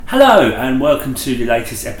Hello and welcome to the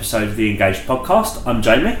latest episode of the Engaged podcast. I'm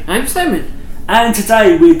Jamie. I'm Simon. And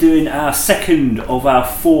today we're doing our second of our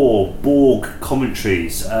 4 Borg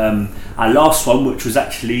commentaries. Our last one, which was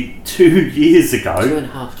actually 2 years ago.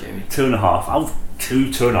 2.5, Jamie. 2.5. Oh,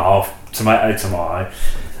 2.5. Tomato.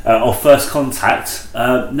 Of First Contact.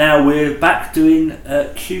 Now we're back doing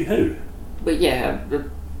Q Who. But yeah,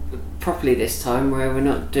 properly this time, where we're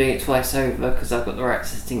not doing it twice over because I've got the right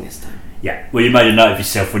setting this time. Yeah, well, you made a note of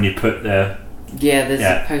yourself when you put the... Yeah, there's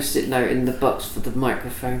a post-it note in the box for the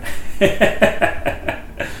microphone.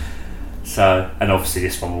 So, and obviously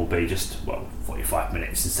this one will be just, 45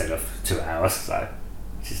 minutes instead of 2 hours, so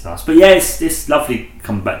which is nice. But yeah, it's lovely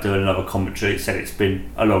coming back doing another commentary. It said it's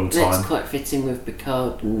been a long time. It's quite fitting with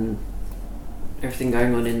Picard and everything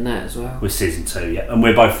going on in that as well. With season 2, yeah. And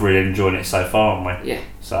we're both really enjoying it so far, aren't we? Yeah.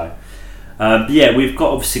 So, yeah, we've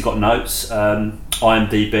obviously got notes.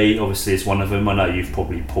 IMDb obviously is one of them. I know you've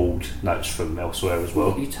probably pulled notes from elsewhere as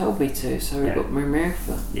well. You told me to, so we've got my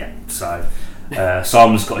miracle. Yeah, so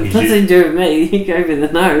Simon's got his... Nothing to do with me, you gave me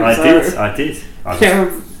the notes. I did. They're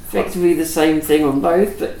effectively the same thing on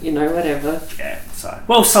both, but whatever. Yeah, so...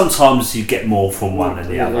 Well, sometimes you get more from one than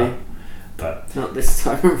the other. But not this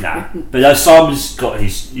time. Nah. But Simon's got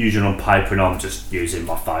his usual on paper and I'm just using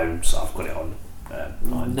my phone, so I've got it on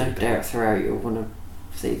IMDb. No doubt throughout you'll want to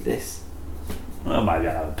see this. Well, maybe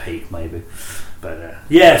I'll have a peek, maybe. But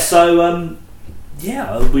yeah, so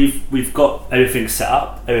we've got everything set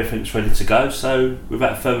up, everything's ready to go. So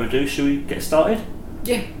without further ado, shall we get started?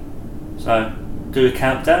 Yeah. So do a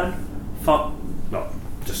countdown.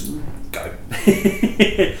 Just go.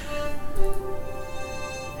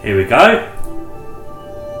 Here we go.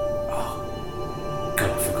 Oh God,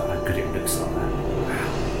 I forgot how good it looks like that.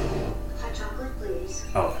 Wow. Hot chocolate, please.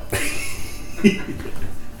 Oh.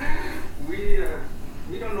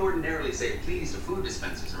 We don't ordinarily say please to food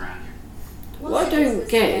dispensers around here. What I don't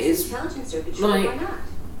get is, like,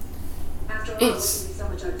 it's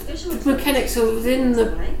the mechanics are within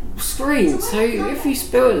the screen, so if you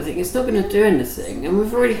spill anything, it's not going to do anything. And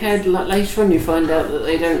we've already had, like, later on you find out that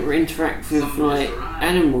they don't interact with, like,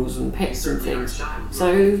 animals and pets and things.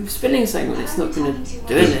 So spilling something, it's not going to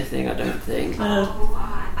do anything, I don't think.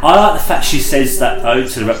 I like the fact she says that though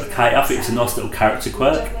to the replicator. I think it's a nice little character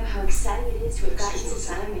quirk. How excited it is to have got this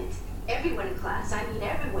assignment. Everyone in class,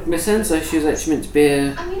 everyone. It sounds like she was actually meant to be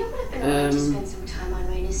a... I would have been able to spend some time on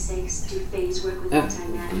Raina's 6, do phase work with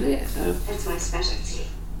anti-matter. That's my specialty.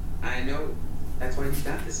 I know. That's why you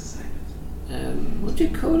got this assignment. What do you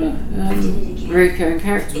call her? Very caring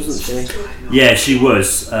character, wasn't she? Yeah, she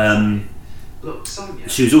was.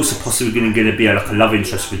 She was also possibly going to be like a love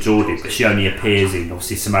interest for Geordie, but she only appears in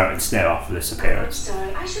obviously Samaritan Snare after this appearance. I'm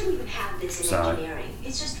sorry, I shouldn't even have this in engineering.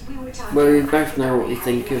 It's just we were talking. Well, we both know what we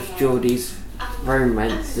think of Geordie's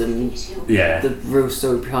romance and the real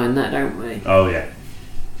story behind that, don't we? Oh yeah.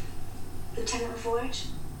 Lieutenant Forge,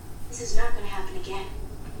 this is not going to happen again.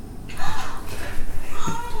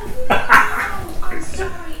 I'm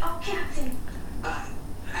sorry. Oh, Captain.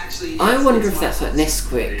 Actually, I wonder if that's like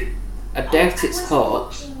Nesquik. I doubt it's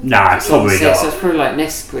hot. Nah, it's probably So not. it's probably like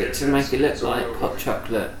Nesquik to make it look like hot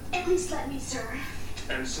chocolate. At least let me, sir.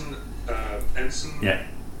 Ensign. Yeah.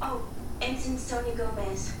 Oh, Ensign Sonia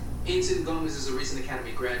Gomez. Ensign Gomez is a recent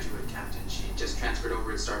Academy graduate, Captain. She just transferred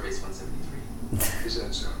over at Starbase 173. Is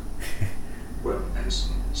that so? Well,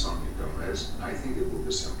 Ensign Sonia Gomez, I think it will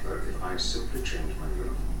be simpler if I simply change my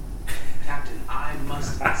uniform. Captain, I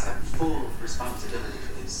must accept full responsibility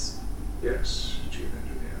for this. Yes, Chief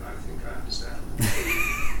Engineer, I think I understand.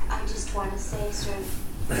 I just want to say, sir,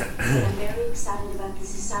 that I'm very excited about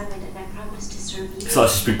this assignment and I promise to serve you. It's like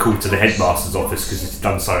she's been called to the headmaster's office because it's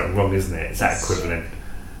done something wrong, isn't it? It's that equivalent.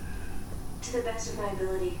 To the best of my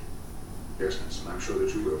ability. Yes, Ensign, I'm sure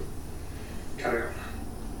that you will. Carry on.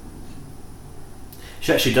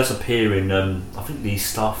 She actually does appear in, I think, the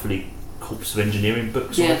Starfleet Corps of Engineering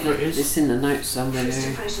books, or whatever it is. It's in the notes somewhere. First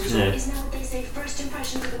impressions, Yeah. Isn't that what they say? First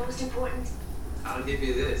impressions are the most important. I'll give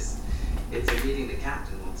you this. It's a meeting the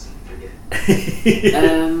captain won't soon forget.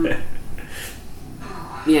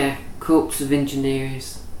 Yeah, Corps of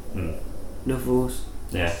Engineers novels.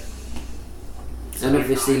 Yeah. And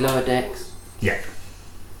obviously Lower Decks. Yeah.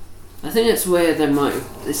 I think that's where they might...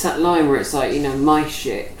 It's that line where it's like, my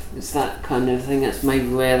ship. It's that kind of thing. That's maybe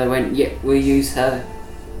where they went, we'll use her.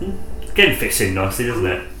 Again, fits in nicely, doesn't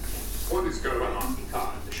it? What is going on,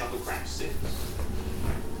 Picard? The shuttlecraft 6.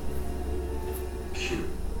 Q.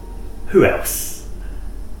 Who else?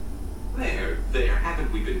 There,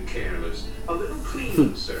 haven't we been careless? A little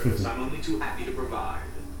cleaning service I'm only too happy to provide.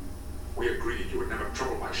 We agreed you would never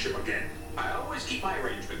trouble my ship again. I always keep my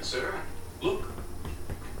arrangements, sir. Look,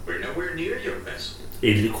 nowhere near your vessel.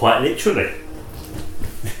 Quite literally.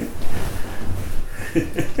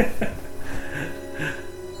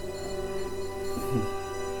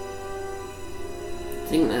 I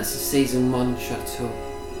think that's a season 1 shuttle.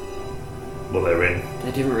 What they're in.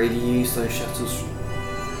 They didn't really use those shuttles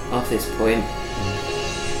at this point.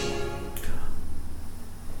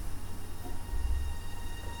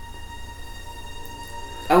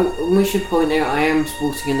 Oh, and we should point out I am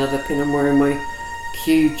sporting another pin. I'm wearing my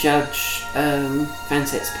Q Judge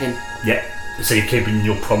Fansets pin. Yeah. So you're keeping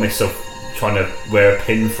your promise of trying to wear a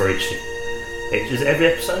pin for each. Is it every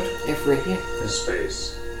episode? Yeah.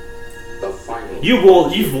 Space. The final.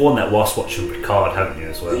 You've worn that whilst watching Picard, haven't you,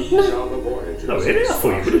 as well? These are the voyages. Oh, really? I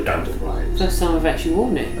thought you would have done it. Enterprise. First time I've actually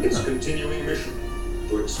worn it. Its continuing mission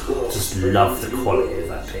to explore. Just love the quality of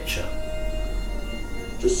that picture.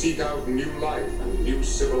 To seek out new life and new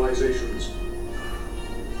civilizations.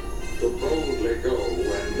 To boldly go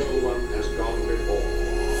where no one has gone before.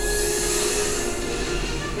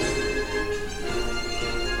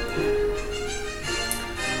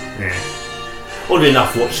 Yeah. Oddly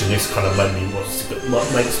enough, watching this kind of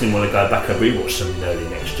makes me want to go back and rewatch some early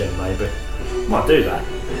Next Gen, maybe. Might do that.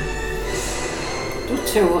 I'll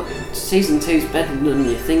tell you what, season 2's better than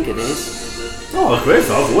you think it is. Oh, I agree with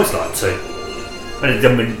that. I've always liked to. And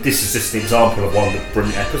I mean, this is just an example of one of the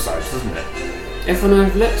brilliant episodes, isn't it? Everyone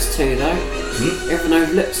overlooks 2 though. Everyone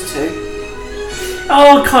overlooks 2.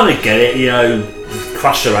 Oh, I kind of get it, you know,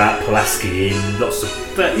 Crusher out, Pulaski in, lots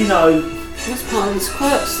of... But, you know... That's part of his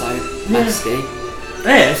quirks though, Pulaski.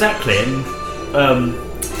 Yeah, exactly. And,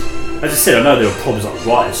 as I said, I know there were problems like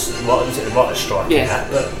writers strike and that,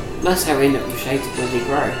 but... That's how we end up with Shades of Bloody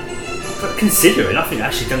Grey. But considering, I think they've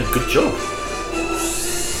actually done a good job.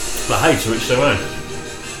 But hey, to each their own.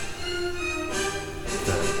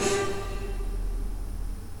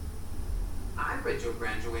 I read your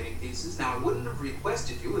graduating thesis. Now, I wouldn't have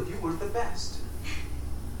requested you if you weren't the best.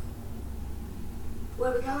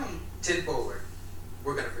 Where are we going? 10 forward.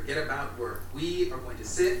 We're going to forget about work. We are going to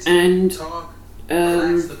sit, And talk,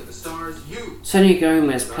 relax, look at the stars. You. Sonia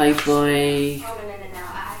Gomez, played by... Oh, no.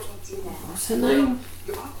 I can't do that. What's her name?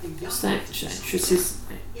 You're awfully young. What's that actress's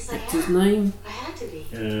Yes, I actor's am. name? I had to be.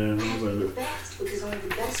 I Yeah, had to be the best because only the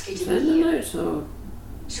best get Is to that in be the here. notes or...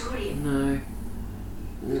 Sorry. No.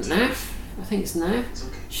 Naf? I think it's Naf. It's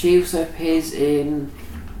okay. She also appears in...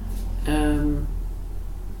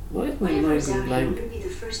 What is my Whenever it's mind out here, blank? we're going to be the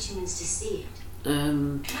first humans to see it.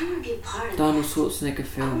 Um, And I want to be a part of Donald that. Schwarzenegger I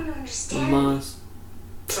film want to on understand. Mars.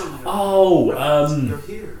 Oh, You're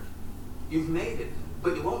here. You've made it.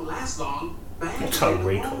 But you won't last long. Bang, Total you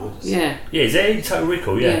hit the Recall. walls. Yeah, Yeah, is that in Total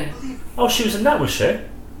Recall? Yeah. Oh, she was in that, was she?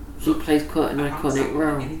 she plays quite an iconic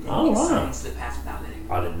role. Oh, wow.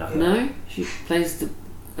 I didn't know. No, she plays the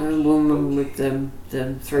woman with the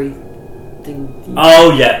 3 thing.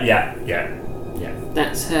 Oh, yeah.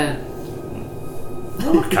 That's her.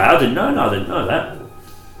 Okay, I didn't know that.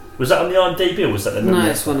 Was that on the IMDb or was that the No,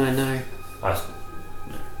 that's one I know.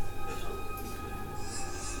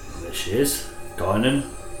 There she is, Guinan.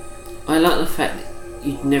 I like the fact that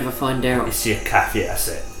you'd never find out Is she a calf? Yeah, that's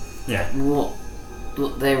it. Yeah.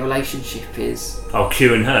 what their relationship is. Oh,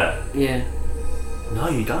 Q and her. Yeah. No,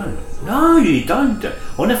 you don't. I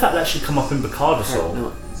wonder if that actually come up in Picard at all.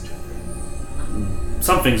 Not.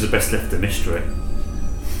 Some things are best left a mystery.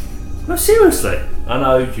 No, seriously. I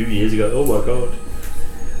know, a few years ago. Oh my god.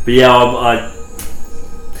 But yeah, I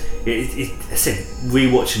said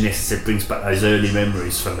rewatching this, it brings back those early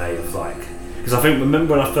memories for me of like, because I think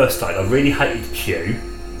remember when I first started, I really hated Q.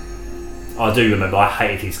 I do remember I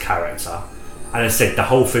hated his character, and I said the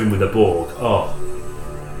whole thing with the Borg. Oh.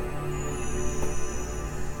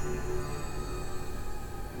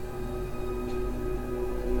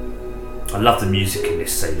 I love the music in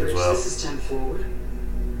this scene as well. This is 10 forward.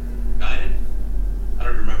 Guided? I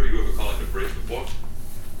don't remember you ever calling the bridge before.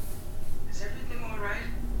 Is everything alright?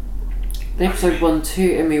 The episode won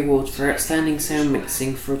 2 Emmy Awards for Outstanding Sound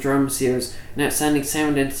Mixing for a Drama Series and Outstanding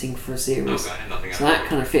Sound Editing for a No, Series. Guided, nothing So that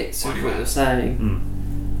kind of fits with what you're saying.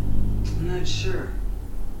 I'm not sure.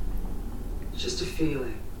 It's just a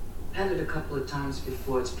feeling. Had it a couple of times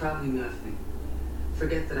before. It's probably nothing.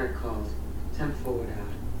 Forget that I called. 10 forward out.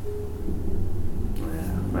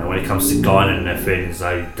 Man, when it comes to Guinan and their feelings,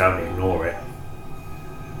 they don't ignore it.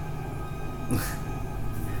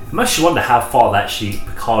 It makes you wonder how far that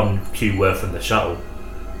Picard and Q were from the shuttle.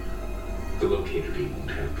 The locator beam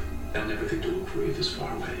won't help. They'll never think to look for you this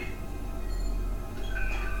far away.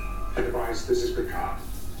 Enterprise, this is Picard.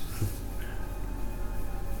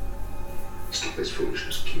 Stop this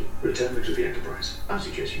foolishness, Q. Return me to the Enterprise. I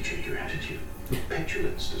suggest you change your attitude.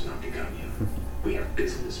 Petulance does not become you. We have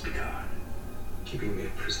business, Picard. Keeping me a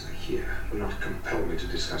prisoner here will not compel me to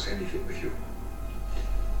discuss anything with you.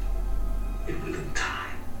 It will in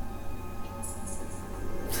time.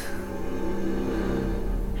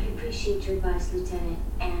 I appreciate your advice, Lieutenant,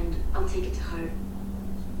 and I'll take it to heart.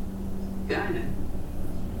 Guinan,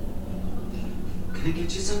 can I get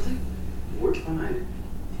you something? We're fine.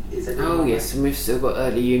 Is it? Oh yes, and we've still got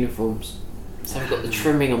early uniforms. So we've got the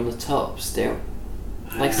trimming on the top still.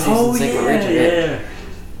 Like since they got rid of it.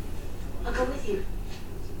 I'll go with you.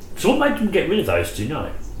 So what made them get rid of those, do you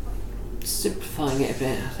know? Simplifying it a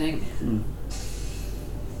bit, I think.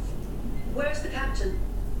 Where's the captain?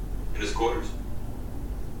 In his quarters.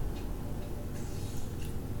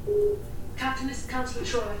 Captain, this is Counselor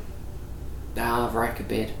Troy. Ah, Riker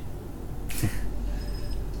bid.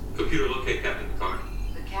 Computer, locate Captain Picard.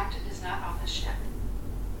 The captain is not on the ship.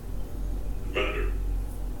 Commander,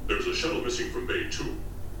 there's a shuttle missing from Bay 2.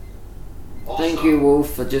 Thank you,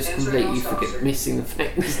 Wolf, for just completely missing the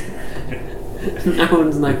fact that no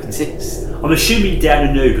one's noticed. I'm assuming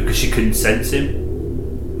Deanna knew because she couldn't sense him.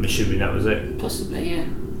 I'm assuming that was it. Possibly, yeah.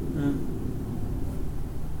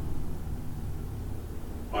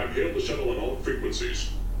 I've hailed the shuttle on all frequencies.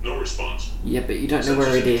 No response. Yeah, but you don't know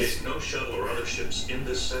where it is. No shuttle or other ships in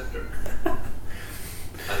this sector.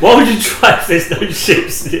 Why would you try if there's no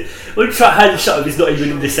ships? Why would you try hand shut if he's not even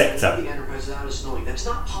in this sector? The Enterprise is out of knowing. That's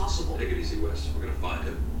not possible. Take it easy, West. We're gonna find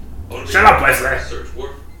him. Shut up, Wesley! Search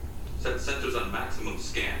warp. Set sensors on maximum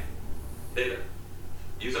scan. Data.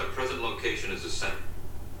 Use our present location as a center.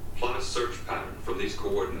 Plot a search pattern from these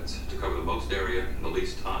coordinates to cover the most area in the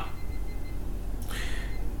least time.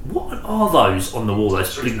 What are those on the wall,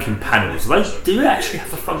 those blinking panels? Do they actually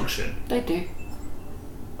have a function? They do.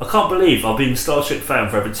 I can't believe I've been a Star Trek fan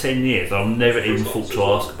for over 10 years and I've never even thought to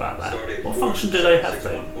ask about that. What function do they have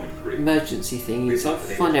then? Emergency thingies. I'll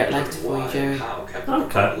find out later for you, Jerry.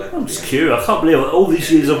 Okay, I'm just curious. I can't believe all these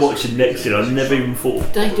years of watching Next Gen, I've never even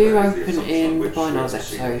thought. They do open in the Binars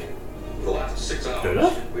episode. For the last 6 hours, Do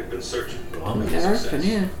they? we've been searching. They're open,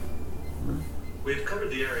 yeah. We've covered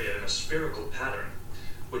the area in a spherical pattern,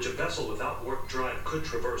 which a vessel without warp drive could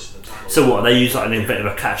traverse in the time. So what, they use like an event of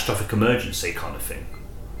a catastrophic emergency kind of thing?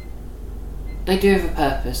 They do have a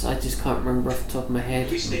purpose, I just can't remember off the top of my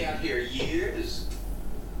head. We stay out here years,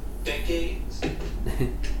 decades.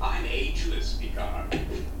 I'm ageless, Picard.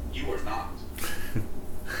 You are not.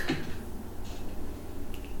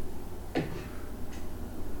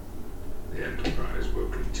 The Enterprise will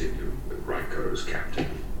continue with Riker as captain.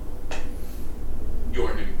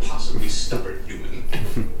 You're an impossibly stubborn human.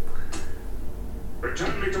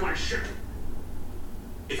 Return me to my ship.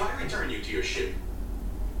 If I return you to your ship,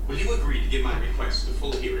 will you agree to give my request a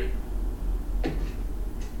full hearing?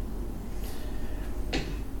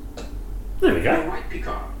 There we You're go. right,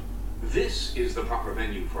 Picard. This is the proper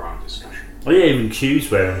venue for our discussion. Oh yeah, even Q's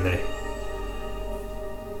wearing the...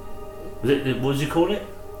 What did you call it?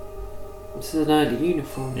 It's an early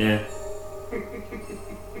uniform. Yeah.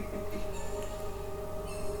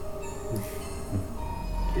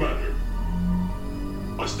 Commander,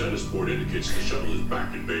 my status board indicates the shuttle is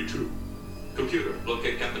back in Bay 2. Computer,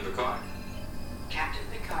 locate Captain Picard. Captain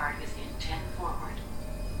Picard is in 10 forward.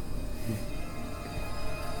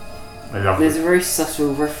 I love There's it. very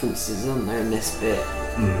subtle references, aren't there, in this bit?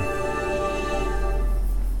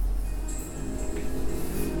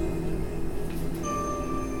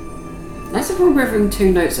 That's the problem with having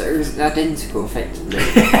two notes that are identical, effectively.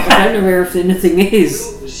 I don't know where anything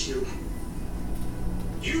is. It was you.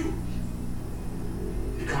 You!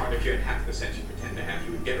 Picard, if you had half the sense you pretend to have,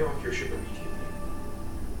 you would get her off your ship immediately.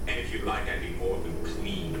 And if you'd like, I'd be more than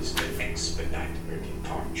pleased to expedite her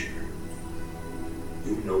departure.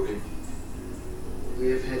 You know him? We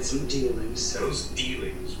have had some dealings. Those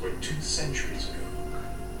dealings were 2 centuries ago.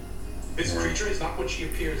 This creature is not what she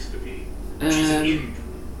appears to be. She's an imp.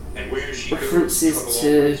 And where she References goes,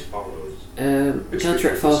 to trouble always follows. Counter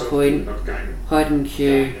at Farpoint, Not Guinan. Hide and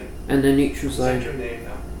Q, and the Neutral Is that Zone. your name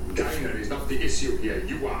now? Guinan is not the issue here.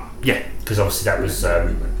 You are. Yeah, because obviously that was That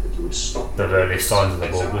you would stop the earliest signs of the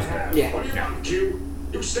board, wasn't it? Yeah. What do you want, Q?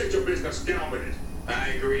 You state your business. Get on with it. I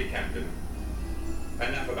agree, Captain.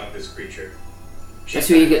 Enough about this creature. That's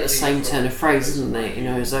where you get the same turn of phrase, isn't it? You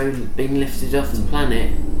know, as though being lifted off the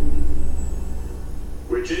planet.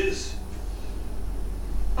 Which is?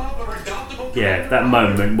 Oh, the redoubtable. Yeah, that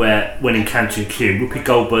moment where, when encountering Q, Whoopi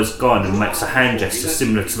Goldberg's gone and makes a hand gesture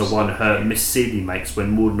similar to the one her Miss Seeley makes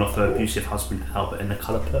when warding off her abusive husband Albert in the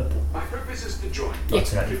colour purple. My purpose is to join. Yeah.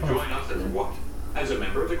 To join us as what? As a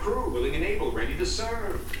member of the crew, willing and able, ready to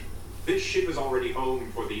serve. This ship is already home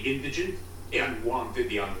for the indigent, the unwanted,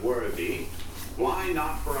 the unworthy. Why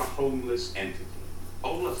not for a homeless entity?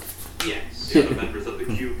 Homeless? Yes. The other members of the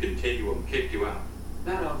Q continuum kicked you out.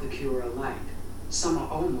 Not all the Q are alike. Some are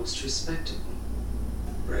almost respectable.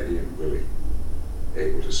 Ready and willing,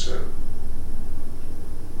 able to serve.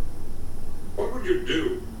 What would you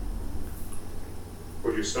do?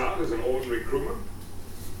 Would you start as an ordinary crewman?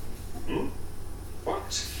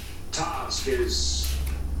 What task is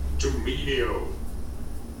too menial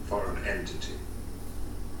for an entity?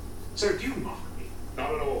 Sir, do you mock me?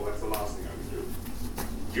 Not at all. That's the last thing I would do.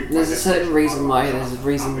 There's a certain reason why. There's a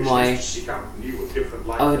reason why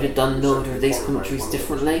I would have done an order of these commentaries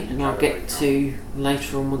differently, and I'll get to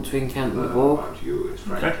later on once we encounter the Borg. About you, it's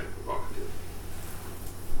frankly provocative.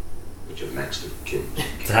 But you're next of kin.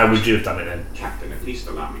 So how would you have done it then? Captain, at least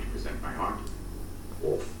allow me to present my argument.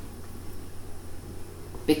 Wolf.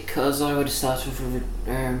 Because I would have started with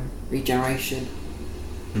regeneration.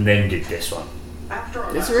 And then did this one. After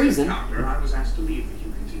our There's last a reason. encounter, I was asked to leave the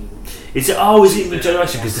Q continuum. Is it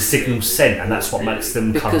regeneration because the signal's sent and that's what makes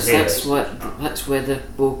them come Because here? that's where the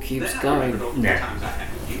Borg cube's going. Yeah. Times I had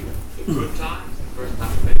with you. The good times, the first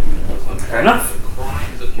time I met you was Fair enough. the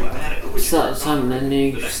crimes of humanity. Start the time and then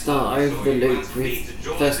you start over the loop with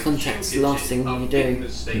first contact's the last thing you do.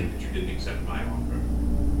 Mistake that you didn't accept my offer.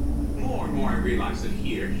 More and more I realize that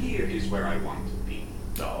here is where I want to be.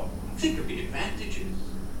 Oh. Think of the advantages.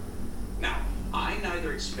 Now, I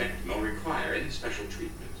neither expect nor require any special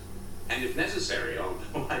treatment. And if necessary,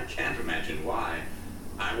 although I can't imagine why,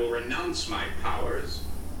 I will renounce my powers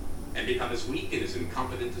and become as weak and as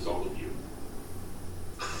incompetent as all of you.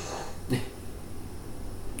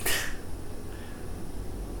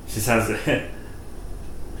 She sounds.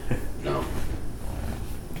 No.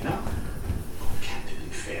 No. Oh, Captain, in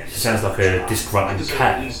fairness, She sounds like a I disgruntled deserve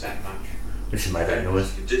cat. at least that much. When she made that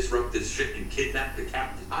noise. You disrupt this ship and kidnap the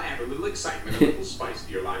captain. I add a little excitement, a little spice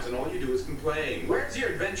to your lives, and all you do is complain. Where's your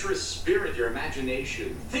adventurous spirit, your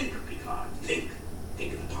imagination? Think, Picard. Think.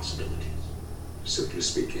 Think of the possibilities. Simply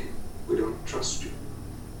speaking, we don't trust you.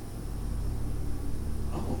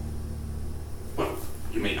 Oh. Well,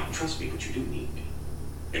 you may not trust me, but you do need me.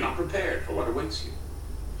 You're not prepared for what awaits you.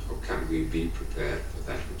 How can we be prepared for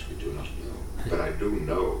that which we do not know? But I do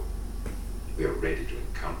know we are ready to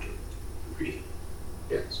encounter. Really?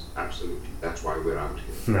 Yes, absolutely. That's why we're out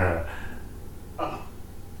here. No. Oh,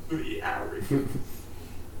 the arrogant.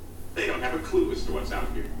 They don't have a clue as to what's out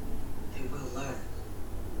here. They will learn.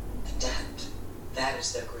 Adapt. That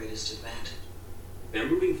is their greatest advantage. They're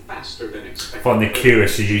moving faster than expected. From the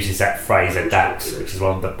curious, she uses that phrase "adapt," which is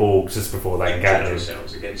one of the Borgs just before they Protect encounter him.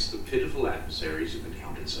 yourselves against the pitiful adversaries you've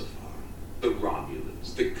encountered so far. The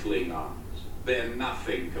Romulans, the Klingons. They're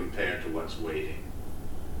nothing compared to what's waiting.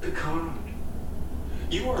 Picard,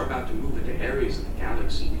 you are about to move into areas of the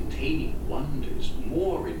galaxy containing wonders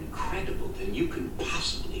more incredible than you can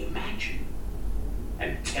possibly imagine.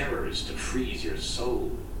 And terrors to freeze your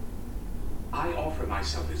soul. I offer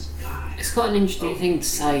myself as guide. It's quite an interesting thing to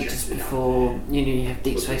say just before you have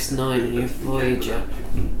Deep Space Nine and you have Voyager.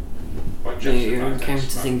 You encounter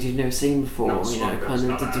things you've never seen before,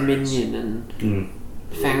 kind of the Dominion and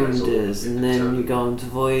Founders, and then you go on to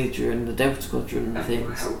Voyager and the Delta Squadron and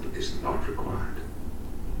things. Help is not required.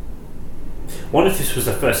 I wonder if this was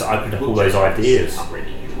the first that opened up all those ideas of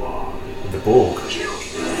the Borg. Yeah.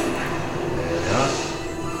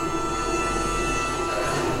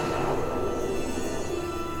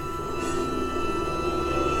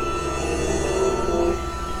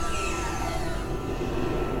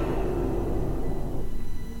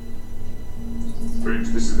 Bridge,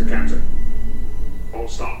 this is the captain. All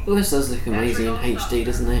stop. Well, this does look amazing in HD,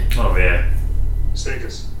 doesn't it? Oh yeah.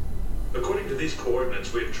 Status. According to these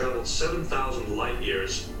coordinates, we have traveled 7,000 light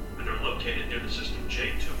years and are located near the system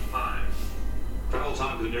J25. Travel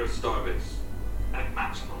time to the nearest starbase. At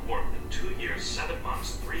maximum warp in 2 years, 7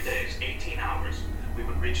 months, 3 days, 18 hours, we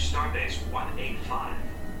would reach starbase 185.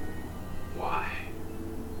 Why?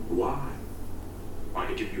 Why? Why,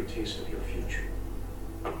 to give you a taste of your future.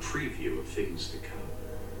 A preview of things to come.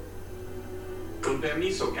 Con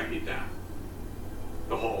permiso, Capitan.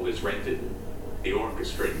 The hall is rented, the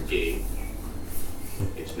orchestra engaged.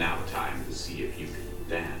 It's now time to see if you can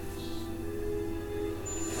dance.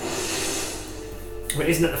 But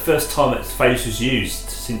isn't it the first time its face was used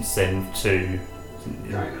since then to...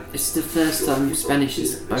 It's the first time Spanish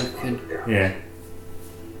is spoken. Yeah.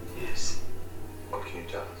 Yes. What can you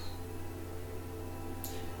tell us?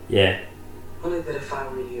 Yeah. Only that if I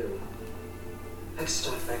were you, I'd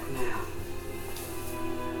start back now.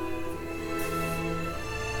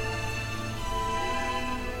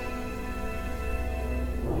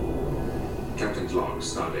 Captain's log,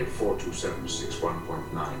 stardate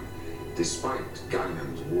 42761.9. Despite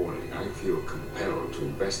Guinan's warning, I feel compelled to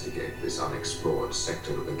investigate this unexplored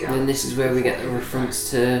sector of the galaxy. And this is where we get the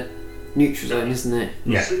reference to Neutral Zone, isn't it?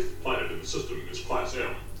 The Yeah. sixth planet in the system is Class M.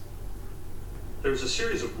 There's a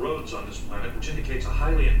series of roads on this planet which indicates a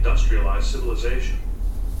highly industrialized civilization.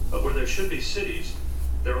 But where there should be cities,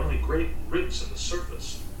 there are only great rifts in the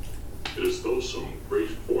surface. It is as though some great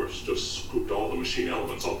force just scooped all the machine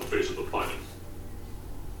elements off the face of the planet.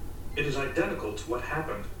 It is identical to what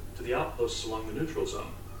happened to the outposts along the neutral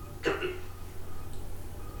zone. Captain,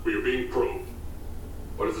 we are being probed.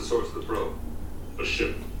 What is the source of the probe? A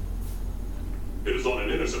ship. It is on an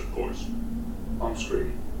innocent course. On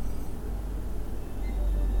screen.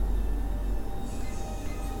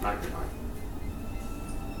 Magnify.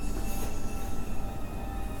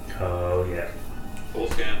 Oh yeah. Full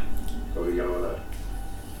scan. Go to yellow alert.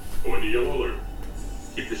 Go into yellow alert.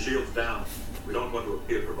 Keep the shields down. We don't want to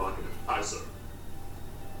appear provocative. Aye, sir.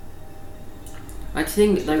 I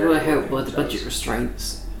think they were helped by the budget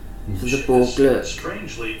restraints for the Borg lurk.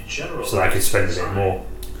 Strangely general. So they could spend a bit more.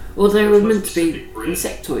 Well, they were meant to be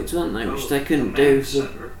insectoids, weren't they? Which they couldn't do for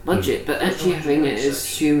the budget, but actually having it as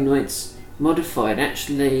humanoids modified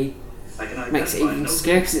actually makes it even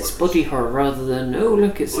scarier because it's body horror rather than, oh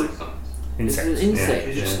look, it's an Insects. insect.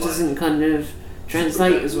 It just doesn't kind of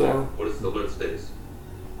translate as well. What is the alert status?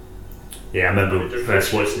 Yeah, I remember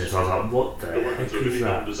first watching this, I was like, what the The heck weapons are is living on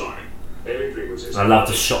that? design. Hailing frequencies. I love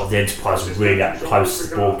the shot of the Enterprise with really up close to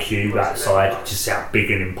the Borg cube outside, just see how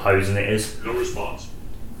big and imposing it is. No response.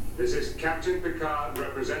 This is Captain Picard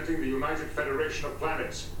representing the United Federation of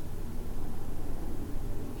Planets.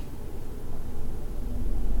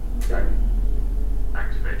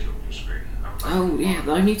 Activate your view screen. Oh yeah,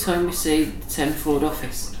 the only time we see the 10 Ford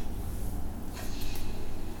office.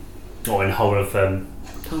 Or in the whole of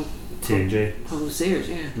Whole, TNG. whole series,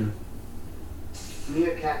 yeah. I'm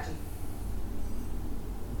here, Captain.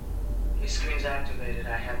 Your screen's activated.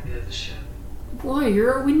 I have the other ship. Why?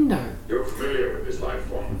 You're a window. You're familiar with this life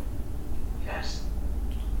form. Yes.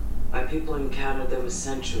 My people encountered them a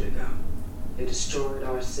century ago. They destroyed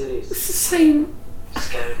our cities. It's the same.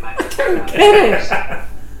 Scattered my Don't get it.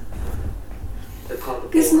 They're called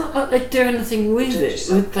the It's Borg. not like they do anything with it,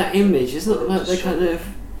 with that image. It's not like they kind of,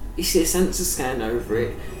 you see a sensor scan over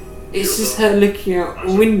it. It's just her looking out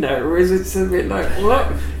a window, whereas it's a bit like, what?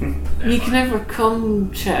 You can have a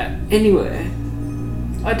comm chat anywhere.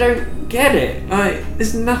 I don't get it. Like,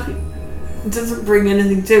 there's nothing. It doesn't bring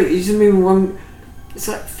anything to it. You just move one. It's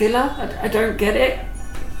like filler. I don't get it.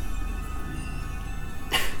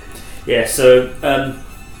 Yeah, so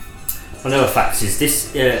another fact is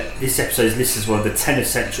this episode is listed as one of the 10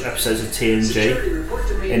 essential episodes of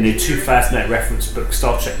TNG in the 2008 reference book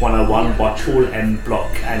Star Trek 101 by Paul M.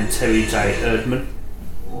 Block and Terry J. Erdman.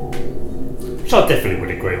 Which I definitely would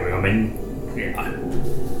agree with. I mean, yeah,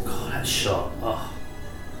 God, that shot. Oh.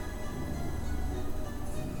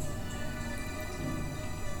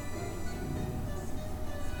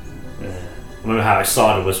 Yeah. I remember how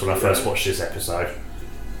excited I was when I first watched this episode.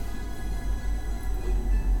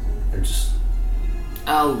 And just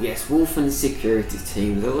Oh yes, Wolf and the security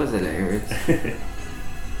team. That was hilarious.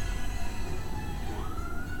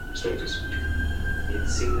 Status. It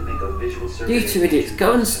seemed to make a visual survey. You two idiots,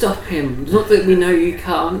 go and stop him. Not that we know you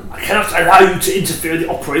can't. I cannot allow you to interfere in the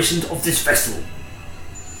operations of this vessel.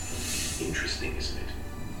 Interesting, isn't it?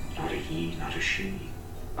 Not a he, not a she.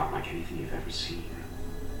 Not like anything you've ever seen.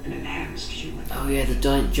 An enhanced human. Oh yeah, the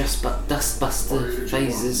giant dustbuster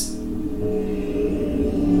phasers.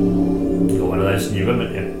 Got one of those new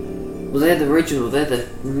women here. Well, they're the original. They're the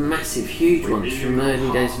massive, huge ones from the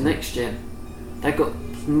early days of Next Gen. They got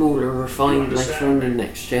smaller, refined later on in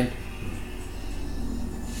Next Gen.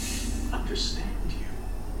 Understand you.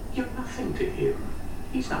 You're nothing to him.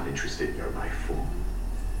 He's not interested in your life form.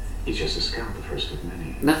 He's just a scout, the first of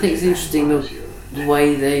many. Nothing's interesting the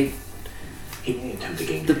way they, He may attempt to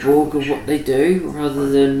gain the Borg of what they do, rather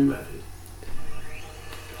than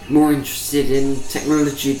more interested in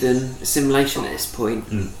technology than assimilation at this point.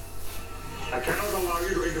 I cannot allow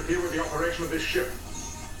you to interfere with the operation of this ship.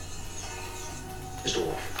 Mr.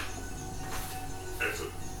 Wolf.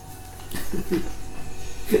 Answer.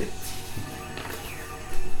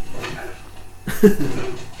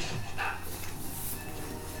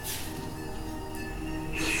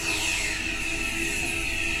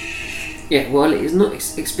 Yeah, while it is not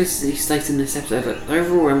explicitly stated in this episode, the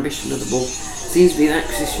overall ambition of the Borg seems to be the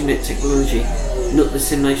acquisition of technology, not the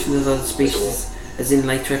assimilation of other species, as in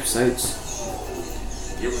later episodes.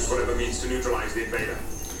 Use whatever means to neutralize the invader.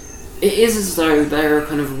 It is as though they're a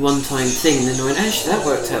kind of one-time thing, and then they went, actually that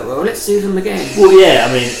worked out well, let's do them again. Well, yeah,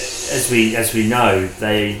 I mean, as we know,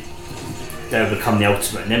 they they would become the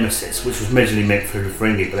ultimate nemesis, which was originally meant for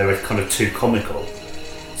Ferengi, but they were kind of too comical.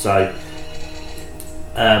 So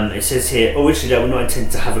it says here, originally they were not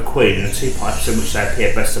intended to have a queen, and a two-part episode in which they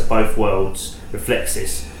appear best of both worlds reflects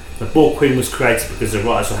this. The Borg Queen was created because the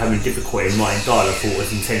writers were having difficulty in writing dialogue for what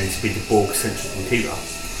was intended to be the Borg central computer.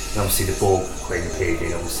 And obviously the Borg Queen appeared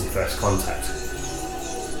in obviously First Contact.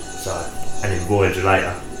 So, and in Voyager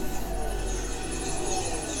later.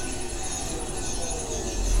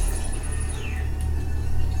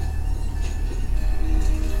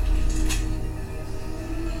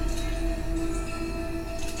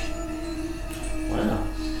 Wow,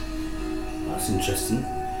 that's interesting.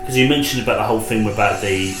 Because you mentioned about the whole thing about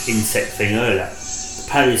the insect thing earlier. The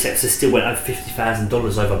paleo insects still went over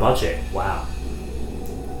 $50,000 over budget. Wow.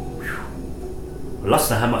 I'd love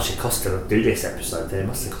to know how much it cost to do this episode. Then it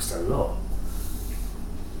must have cost a lot.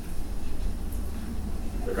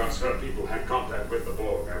 The concerned people had contact with the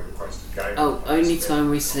Borg and requested guidance. Oh, only time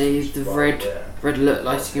we see the red alert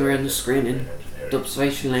lighting around the screen in the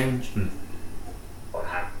observation lounge. What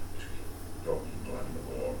happened between your people and the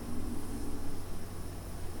Borg?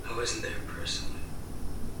 I wasn't there personally.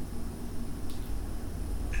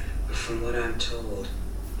 But from what I'm told,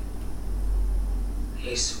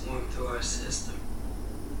 they swarmed through our system.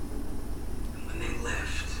 And when they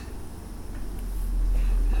left,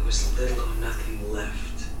 there was little or nothing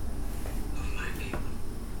left of my people.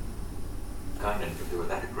 Guinan, if they were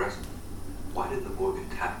that aggressive, why did the Borg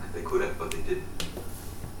attack? They could have, but they didn't.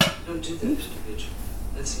 Don't do that, individual.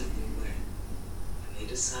 That's not their way. When they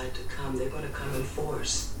decide to come, they're going to come in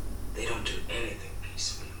force. They don't do anything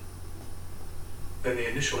piecemeal. Then the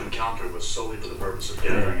initial encounter was solely for the purpose of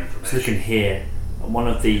gathering information. So you can hear one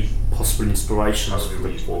of the possible inspirations for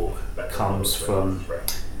the Borg comes from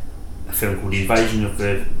a film called The Invasion of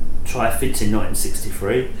the Triffids in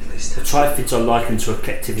 1963. The Triffids are likened to a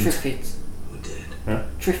collective... Triffids. Who did? Huh?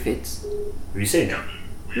 Triffids. Have you seen it?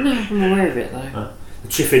 No, I'm aware of it though. The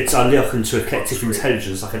Triffids are likened to a collective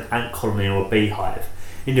intelligence like an ant colony or a beehive.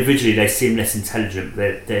 Individually they seem less intelligent,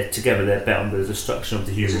 but they're together they're bent on the destruction of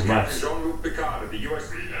the human race. Jean-Luc Picard of the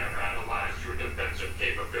U.S.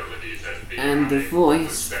 And the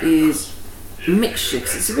voice is a mixture,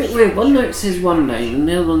 'cause it's a bit weird. One note says one name and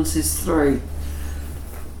the other one says three.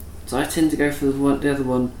 So I tend to go for the other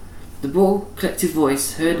one. The Borg collective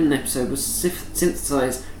voice heard in the episode was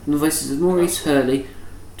synthesised from the voices of Maurice Hurley,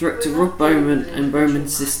 director Rob Bowman and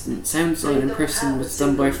Bowman's assistant. Sound design and pressing was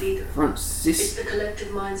done by Francis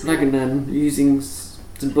Laganan using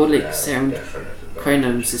symbolic sound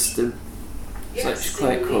chronome system. So it's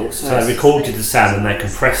quite cool. So they recorded the sound and they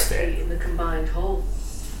compressed it. In the combined whole.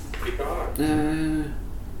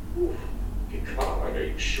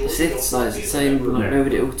 Synthesised the same, like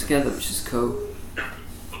loaded it all together, which is cool. The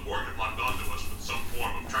Borg had locked onto us with some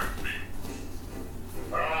form of track beam.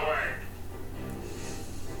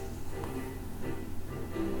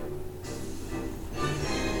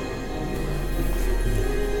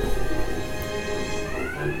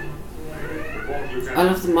 I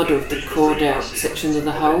love the model of the cored out sections of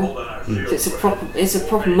the hull. It's a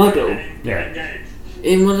proper model. Yeah.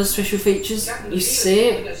 In one of the special features, you see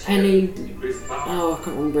it. Penny, I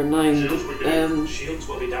can't remember her name.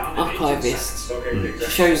 Archivist. She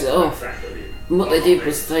shows it off. And what they did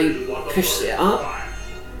was they pushed it up.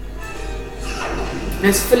 And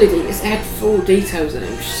it had full details in it,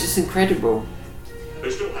 which is just incredible.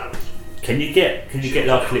 Can you get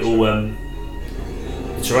like little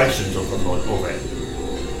iterations of them of it?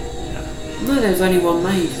 No, there was only one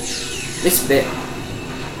made. This bit.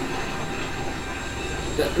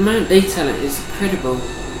 But the amount of detail in it is incredible.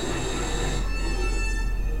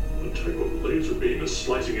 The type of laser beam is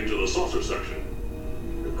slicing into the saucer section.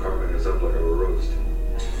 The carbon is up like a roast.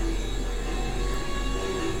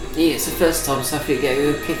 Yeah, it's the first time Sophie get a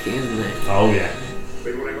good kicking, isn't it? Oh yeah.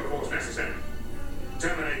 With whatever force necessary.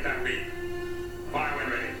 Terminate that beam. Fire when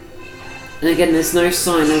ready. And again, there's no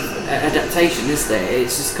sign of adaptation, is there?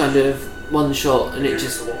 It's just kind of one shot and it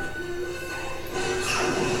just...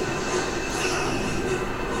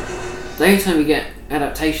 The only time you get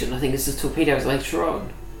adaptation, I think, is the torpedoes later on.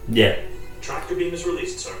 Yeah. Tractor beam is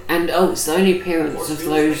released, sir. And it's the only appearance of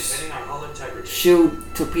those shield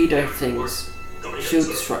torpedo things. Shield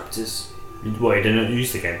disruptors. What, you don't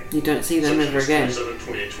use again? You don't see them ever again. 27,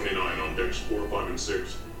 28, 29 on decks 4, 5, and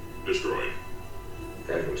 6. Destroyed.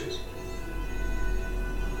 Casualties.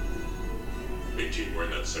 18 were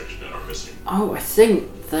in that section and are missing. Oh, I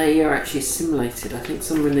think they are actually simulated. I think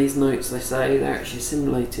some of these notes they say they're actually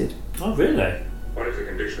simulated. Oh, really? What is the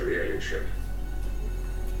condition of the alien ship?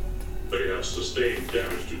 They have sustained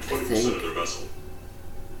damage to 20% of their vessel.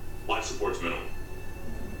 Life support's minimal.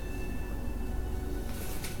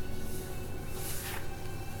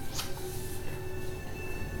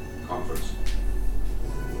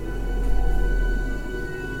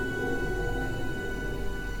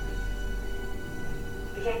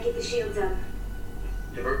 the shields up.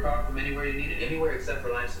 Divert power from anywhere you need it, anywhere except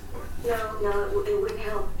for life support. No, it wouldn't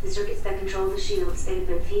help. The circuits that control the shields, they've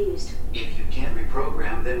been fused. If you can't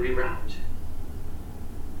reprogram, then reroute.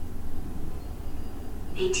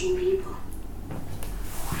 18 people.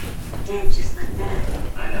 Dead just like that.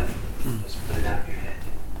 I know. Just put it out of your head.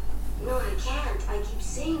 No, I can't. I keep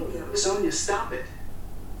seeing them. Sonia, stop it.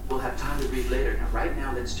 We'll have time to read later. Now, right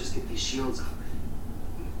now, let's just get these shields up.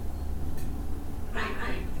 Right.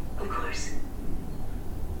 Of course.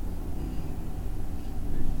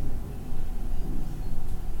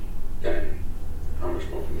 Daddy, how much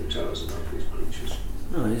more can you tell us about these creatures?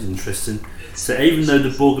 Oh, that is interesting. So even though the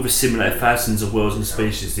Borg have assimilated thousands of worlds and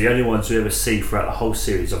species, the only ones we ever see throughout the whole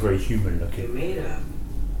series are very human They're looking. made up.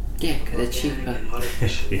 Yeah, because they're cheaper. And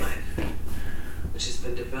artificial Yeah. life, which has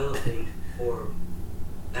been developing for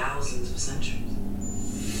thousands of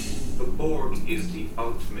centuries. The Borg is the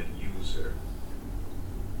ultimate user.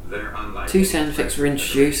 They're unlike 2 sound effects were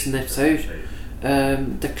introduced in the episode.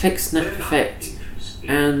 The click snap effect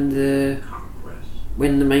and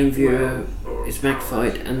when the main viewer is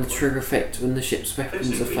magnified, and the trigger effect when the ship's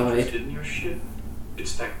weapons are fired. in your ship.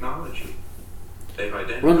 It's technology. They've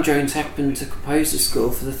identified Ron Jones happened to compose the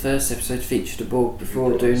score for the first episode featured the Borg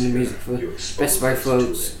before doing the music for Best of Both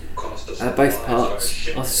Worlds, both parts,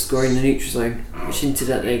 after scoring the Neutral Zone, which hinted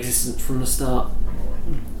at their existence from the start.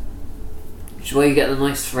 Which is why you get the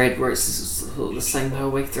nice thread where it's sort of the same the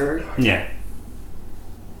whole way through. Yeah.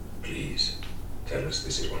 Please, tell us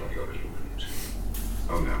this is one of your illusions.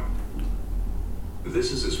 Oh no.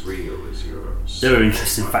 This is as real as your... There are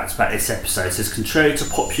interesting facts about this episode. It says, contrary to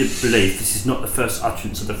popular belief, this is not the first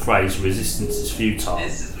utterance of the phrase resistance is futile.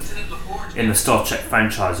 In the Star Trek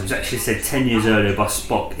franchise, it was actually said 10 years earlier by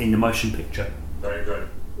Spock in the motion picture. Very good.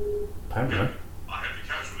 Apparently.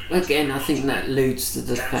 Again, I think that alludes to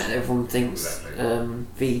the fact that everyone thinks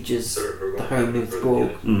Vija's the home of the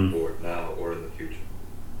Borg. Board now or in the future.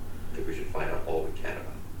 I think we should find out all we can about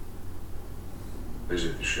it.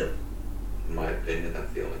 Visit the ship. In my opinion,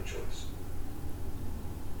 that's the only choice.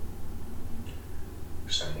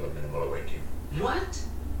 Assemble a minimal away team. What?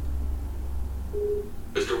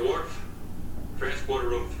 Mr. Worf, transporter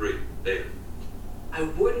room 3, David. I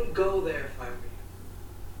wouldn't go there if I were you.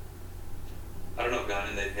 I don't know,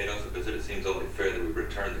 Guinan, they paid us a visit. It seems only fair that we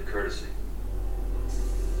return the courtesy.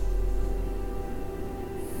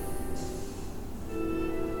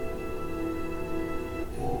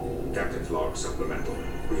 Captain's log supplemental.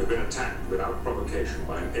 We have been attacked without provocation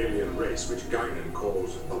by an alien race which Guinan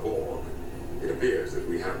calls the Borg. It appears that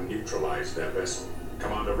we have neutralized their vessel.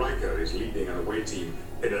 Commander Riker is leading an away team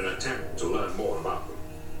in an attempt to learn more about them.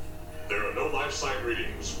 There are no life sign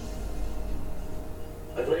readings.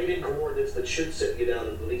 I've laid in coordinates that should set you down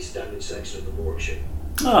in the least damaged section of the Borg ship.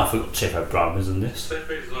 Oh, I forgot Chip O'Brien was in this. Set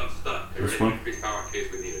phase is on stun. This one? Power in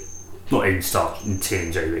case we need it. Not in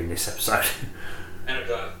TNG in this episode.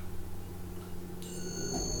 Energize.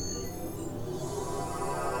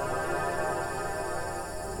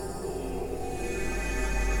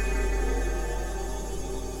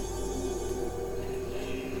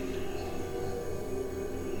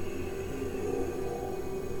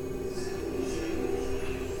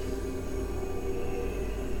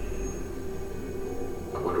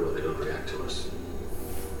 I wonder why they don't react to us.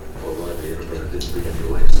 Or why the Enterprise didn't bring any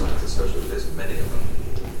life signs, especially there's many of them.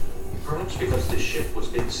 Perhaps because this ship was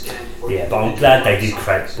being scanned for... Yeah, but I'm glad they did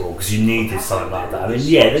create Borg, because you needed something like that. I mean,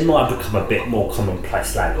 yeah, they might have become a bit more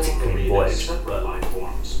commonplace now, particularly in Voyage, but...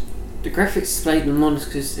 The graphics displayed on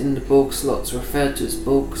monitors in the Borg slots are referred to as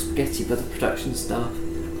Borg spaghetti by the production staff.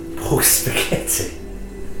 Borg spaghetti?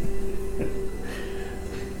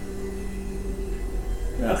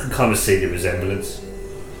 I can kind of see the resemblance.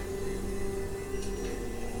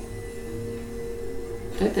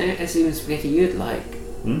 Don't think it's even spaghetti you'd like.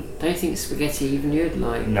 Don't think spaghetti even you'd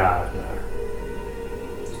like. No.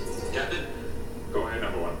 Captain? Go ahead,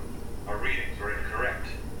 number one. Our readings were incorrect.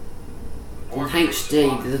 In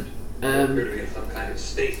HD, Appear to be in some kind of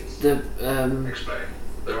stasis. Explain.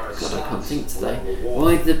 There are God, I can't think today. along the wall,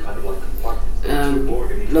 Why the kind of like compartments.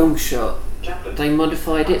 Borg in each long shot? Captain, They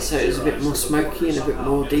modified it so it was a bit more smoky and a bit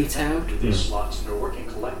more detailed. these slots are working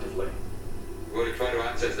collectively. We're going to try to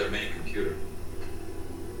access their main computer.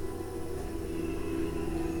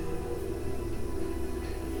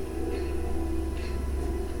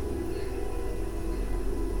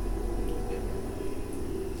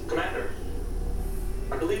 Commander,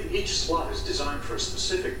 I believe each slot is designed for a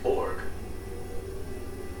specific Borg.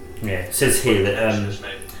 Yeah, it says here that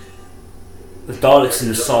The Daleks and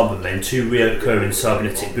the Cybermen, two recurring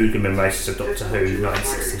cybernetic boogeyman races of Doctor Who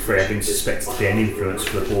 1963, have been suspected to be an influence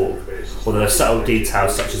for the Borg, although subtle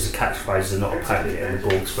details such as the catchphrases are not apparent yet in the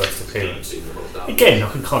Borg's first appearance. Again, I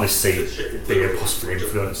can kind of see it being a possible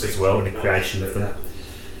influence as well in the creation of them.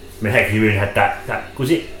 I mean, heck, you even had that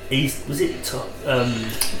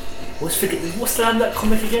what's the name of that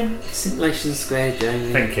comic again? Simulation Square,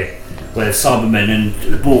 Jamie. Thank you. Where the Cybermen and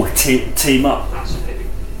the Borg team up.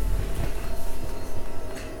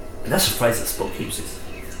 And that's a phrase that Spock uses.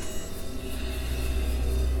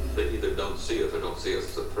 They either don't see us or don't see us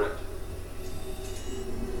as a threat.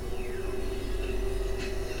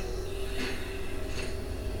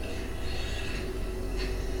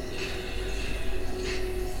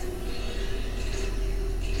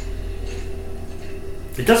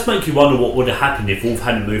 It does make you wonder what would have happened if Wolf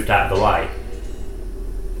hadn't moved out of the way.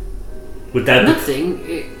 Would there Nothing.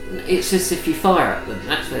 It's just if you fire at them,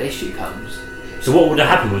 that's where the issue comes. So what would have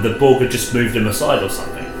happened? Would the Borg have just moved him aside or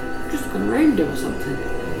something? Just gone round him or something.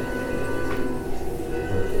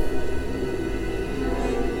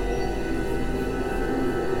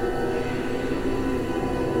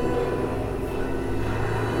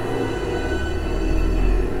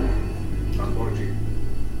 Transporter.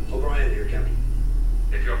 O'Brien here, Captain.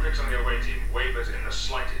 If you're fixed on your way team, waivers in the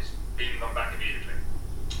slightest. Beam them back immediately.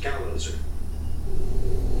 Cameron, sir.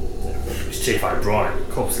 It's Chief O'Brien. Of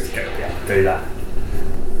course he's going to be able to do that.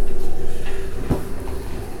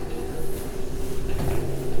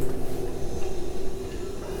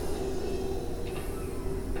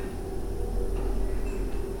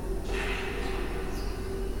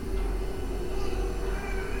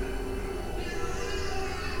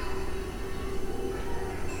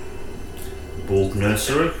 Borg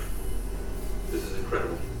nursery. This is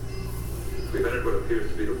incredible. We've entered what appears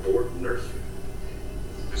to be the Borg nursery.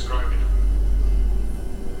 Describe it.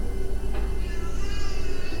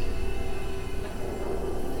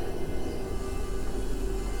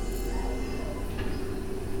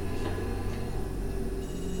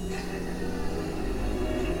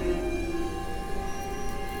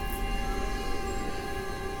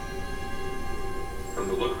 From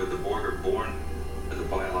the look of it, the Borg are born as a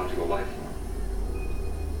biological life form.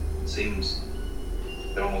 It seems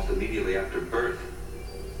that almost immediately after birth,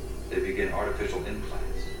 they begin artificial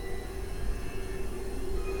implants.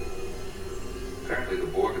 Apparently, the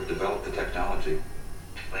Borg have developed the technology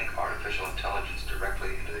to link artificial intelligence directly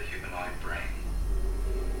into the humanoid brain.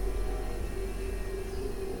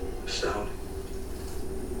 Astounding.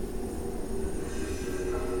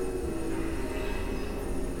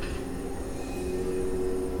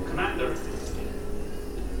 Commander.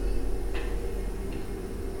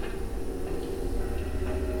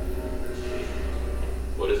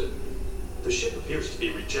 What is it? The ship appears to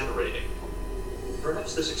be regenerating.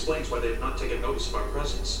 Perhaps this explains why they have not taken notice of our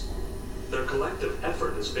presence. Their collective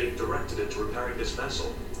effort is being directed into repairing this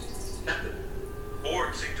vessel. Captain,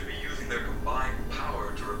 Borg seem to be using their combined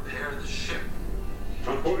power to repair the ship.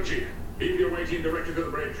 Transporter Chief, beam your away team directly to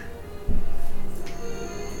the bridge.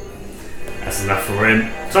 That's enough for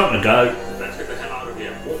him. Time to go. Let's get the hell out of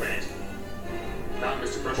here. Warp it. Now,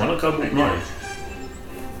 Mr. Crusher. Why not go warp 9?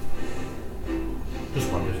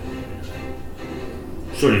 Just wondered.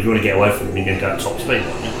 Surely if you want to get away from them, you're going to go at top speed,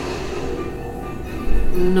 aren't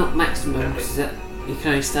you? Not maximum, because you can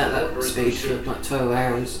only start that speed for like 12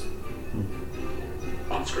 hours.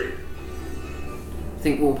 On screen. I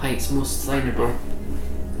think warp 8's more sustainable.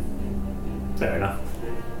 Fair enough.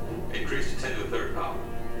 Increase to 10 to the third power.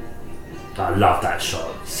 I love that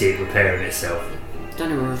shot. See it repairing itself.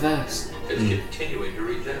 Done in reverse. It's continuing to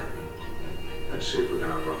regenerate. Let's see if we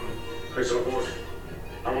can outrun them. Place on board.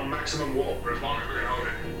 I want maximum warp for as long as we can hold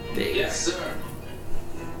it. There you Yes, sir.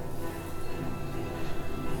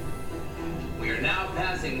 We are now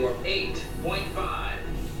passing warp 8.5.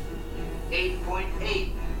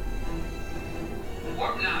 8.8.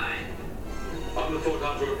 Warp 9. On the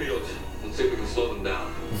photon torpedoes. Let's see if we can slow them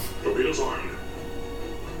down. Torpedoes armed.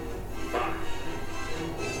 5.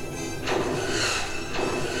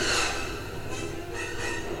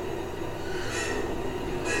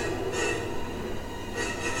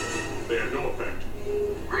 They have no effect.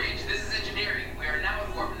 Bridge, this is engineering. We are now at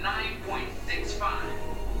warp 9.65.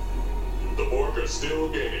 The Borg are still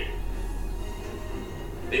gaining.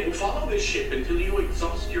 They will follow this ship until you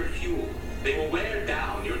exhaust your fuel. They will wear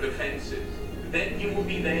down your defenses. Then you will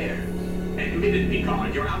be theirs. Admit it,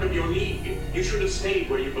 Picard, you're out of your league. You should have stayed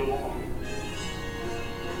where you belong.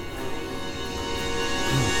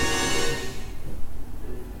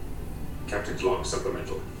 Captain's log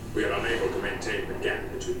supplemental. We are unable to maintain the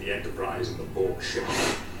gap between the Enterprise and the Borg ship.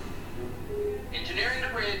 Engineering the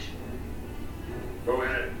bridge.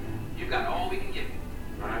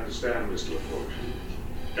 understand, Mr. LaForge.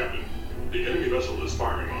 Captain, the enemy vessel is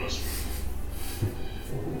firing on us.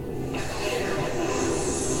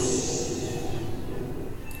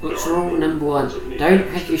 What's rule number 1? Don't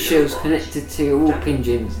have your shields connected to your warp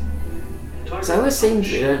engines. So always seem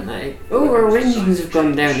to, don't they? Oh, our engines have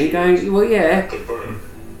gone down. You're going, well, yeah. Confirmed.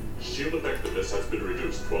 Shield effectiveness has been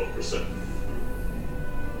reduced 12%.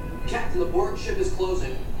 Captain, the Borg ship is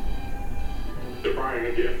closing. They're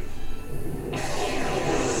firing again.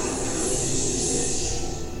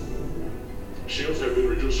 Shields have been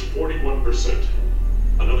reduced 41%.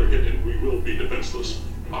 Another hit and we will be defenseless.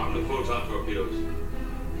 Arm the photon torpedoes.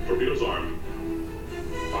 Torpedoes armed.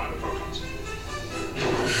 Fire the photons.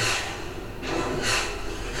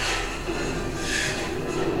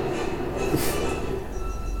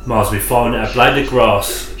 Mars be firing at a blade of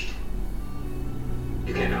grass.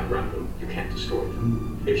 You can't outrun them. You can't destroy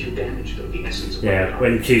them. If you damage them, the essence of Yeah,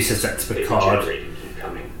 when Q says that to Picard,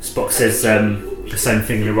 Spock says the same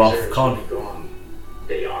thing in the Wrath of Khan.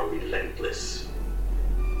 They are relentless.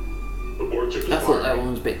 The Borg ship is I thought that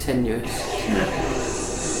one was a bit tenuous.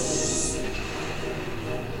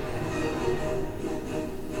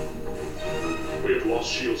 We have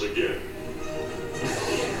lost shields again.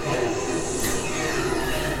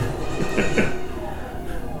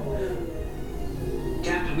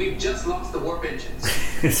 Captain, we've just lost the warp engines.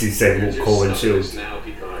 As he said, walk core and shields. Do you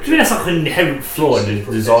mean that's like an inherent flaw in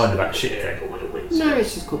the design of that ship thing? No,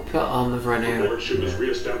 it's just called plot armor run The out. Borg ship is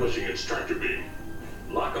re-establishing its tractor beam.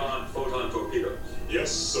 Lock on photon torpedoes.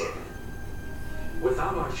 Yes, sir.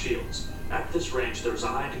 Without our shields, at this range there's a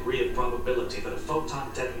high degree of probability that a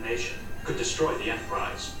photon detonation could destroy the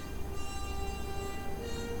Enterprise.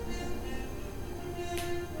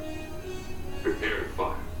 Prepare to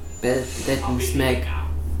fire. Better dead than Smeg.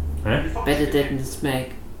 Huh? Better dead than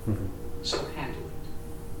Smeg. So handle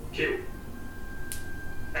it. Q.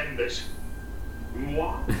 End this.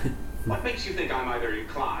 Moi? What makes you think I'm either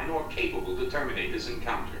inclined or capable to terminate this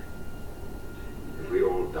encounter? If we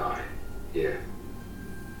all die here,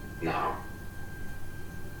 now,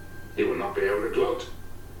 he will not be able to gloat.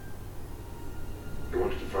 You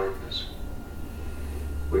wanted to frighten us.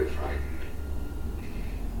 We're frightened.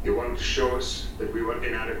 You wanted to show us that we were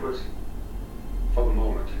inadequate for the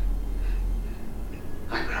moment.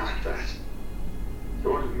 I grant that. You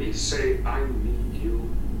wanted me to say, I need you.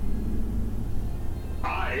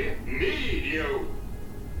 I need you.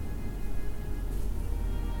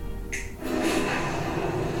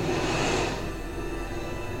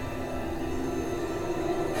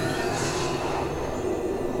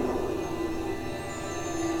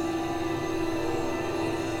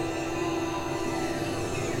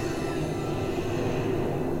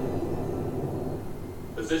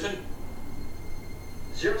 Position?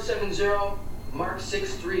 070, Mark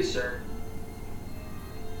 63, sir.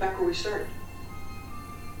 Back where we started.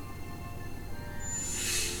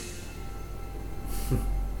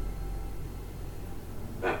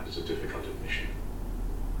 That was a difficult admission.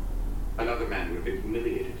 Another man would have been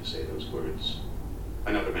humiliated to say those words.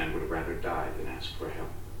 Another man would have rather died than asked for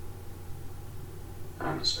help.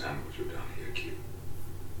 I understand what you've done here, Q.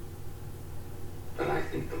 But I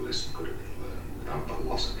think the lesson could have been learned without the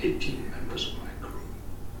loss of 18 members of my crew.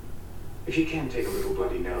 If you can't take a little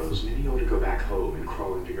bloody nose, maybe you ought to go back home and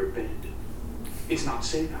crawl into your bed. It's not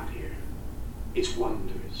safe out here. It's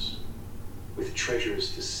wondrous, with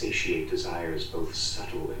treasures to satiate desires both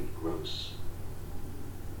subtle and gross.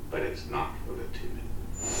 But it's not for the timid.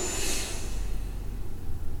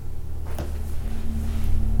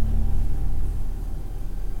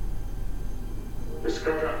 Mr.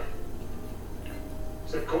 Carter,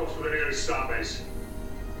 set course for the nearest starbase.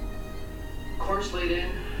 Course laid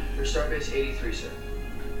in for Starbase 83, sir.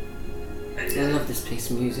 I love this piece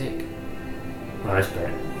of music. Nice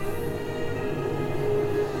bit.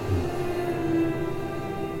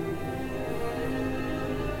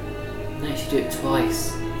 They actually do it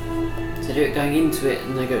twice. So do it going into it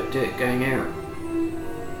and they do it going out.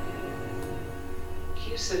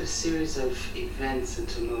 You set a series of events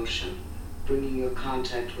into motion, bringing your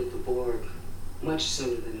contact with the Borg much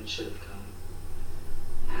sooner than it should have come.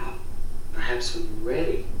 Now, perhaps when you're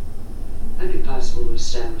ready, it might be possible to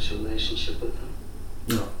establish a relationship with them.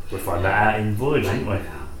 We'll find that out in Voyage, won't we?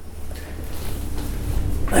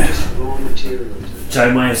 Just raw material to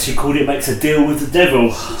Janeway, as she called it, makes a deal with the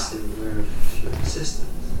devil. since they're aware of your existence.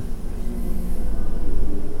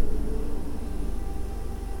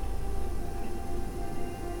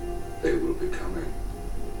 They will be coming.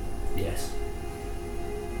 Yes.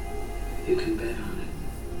 You can bet on it.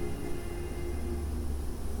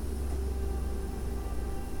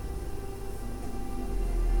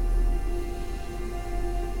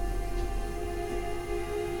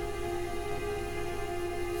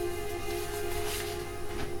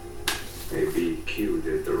 Q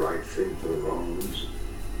did the right thing for the wrong reason.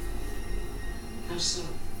 How so?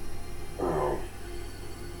 Well,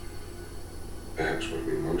 perhaps what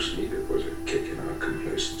we most needed was a kick in our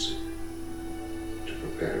complacency to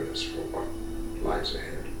prepare us for what lies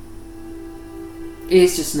ahead.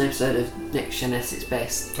 It's just an episode of Next Gen at its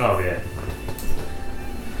best. Oh yeah.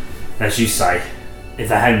 As you say, if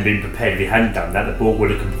they hadn't been prepared, if they hadn't done that, the Borg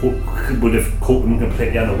would have caught them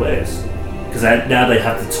completely unawares. Because now they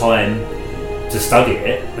have the time to study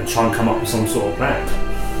it and try and come up with some sort of plan.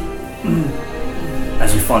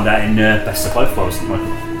 As we find out in Best of Both Worlds, don't we?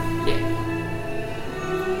 Yeah.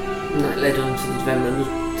 And that led on to the development of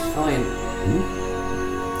Defiant.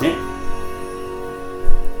 Yeah.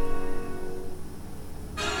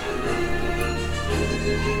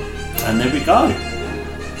 And there we go.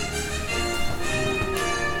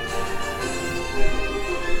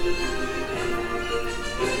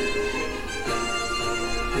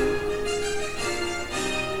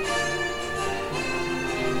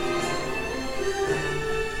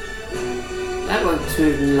 That went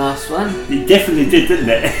smoother than the last one. It definitely did, didn't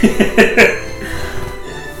it?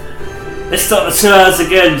 Let's start the 2 hours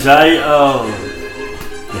again, Jay. Oh.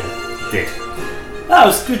 Yeah, it did. That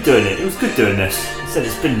was good doing it. It was good doing this. I said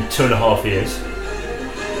it's been 2.5 years.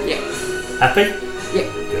 Yeah. Happy? Yeah.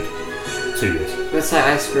 Good. 2 years. But so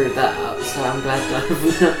I screwed that up, so I'm glad that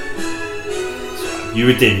I've not. You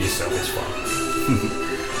redeemed yourself, it's fine.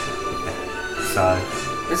 So.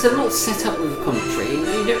 It's a lot set up with commentary.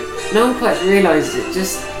 No one quite realises it.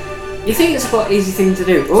 Just you think it's quite an easy thing to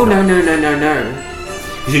do. Oh no.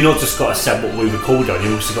 Because you've not just got to set what we record on,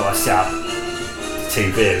 you also got to set up the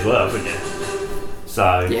TV as well, haven't you?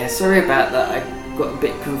 So yeah, sorry about that. I got a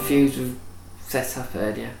bit confused with setup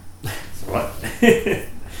earlier. It's alright.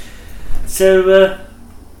 So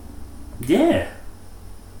yeah,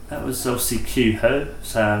 that was obviously Q-Ho.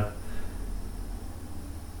 So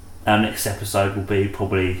our next episode will be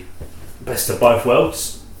probably Best of Both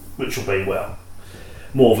Worlds, which will be, well,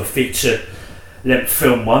 more of a feature length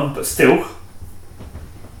film one, but still.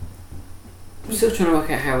 I'm still trying to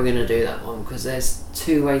work out how we're going to do that one, because there's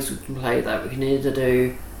 2 ways we can play that. We can either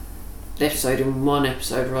do the episode in one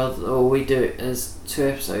episode, or we do it as 2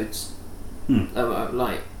 episodes.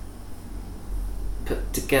 Like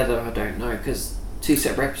put together, I don't know, because 2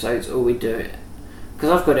 separate episodes, or we do it,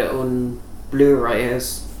 because I've got it on Blu-ray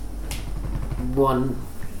as one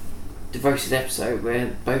devoted episode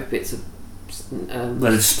where both bits of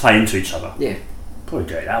they just play into each other. Yeah, probably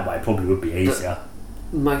do it that way. Probably would be easier.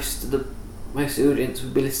 But most of the audience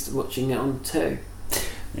would be watching it on 2.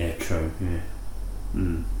 Yeah, true. Yeah.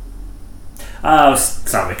 Oh,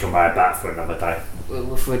 something we can worry about for another day.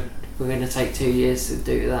 Well, if we're going to take 2 years to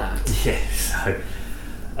do that. Yeah. So.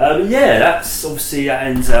 Yeah, that's obviously that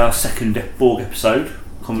ends our second Borg episode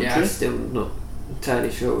commentary. Yeah, I'm still not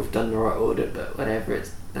entirely sure we've done the right order, but whatever,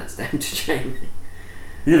 that's down to Jamie.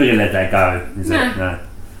 You're never going to let that go, is it?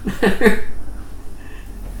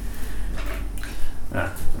 No.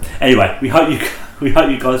 Anyway, we hope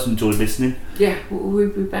you guys enjoyed listening. Yeah, what will we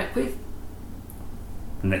be back with?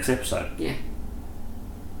 The next episode. Yeah.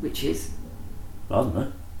 Which is? I don't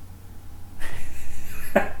know.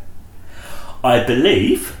 I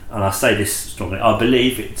believe, and I say this strongly, I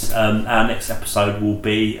believe it's our next episode will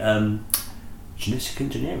be genetic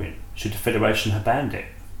engineering. Should the Federation have banned it?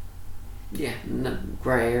 Yeah, no,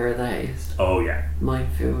 grey area that is. Oh yeah.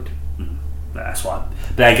 Minefield. That's why.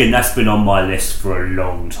 But again, that's been on my list for a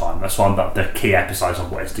long time. That's one of the key episodes I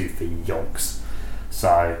wanted to do for Yonks.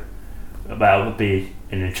 So that would be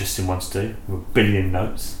an interesting one to do. With 1 billion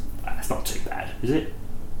notes. That's not too bad, is it?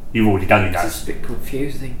 You've already done your notes. It's a bit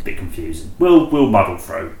confusing. A bit confusing. We'll muddle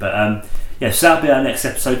through. But yeah, so that'll be our next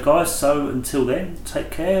episode, guys. So until then, take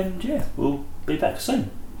care, and yeah, we'll be back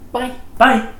soon. Bye. Bye.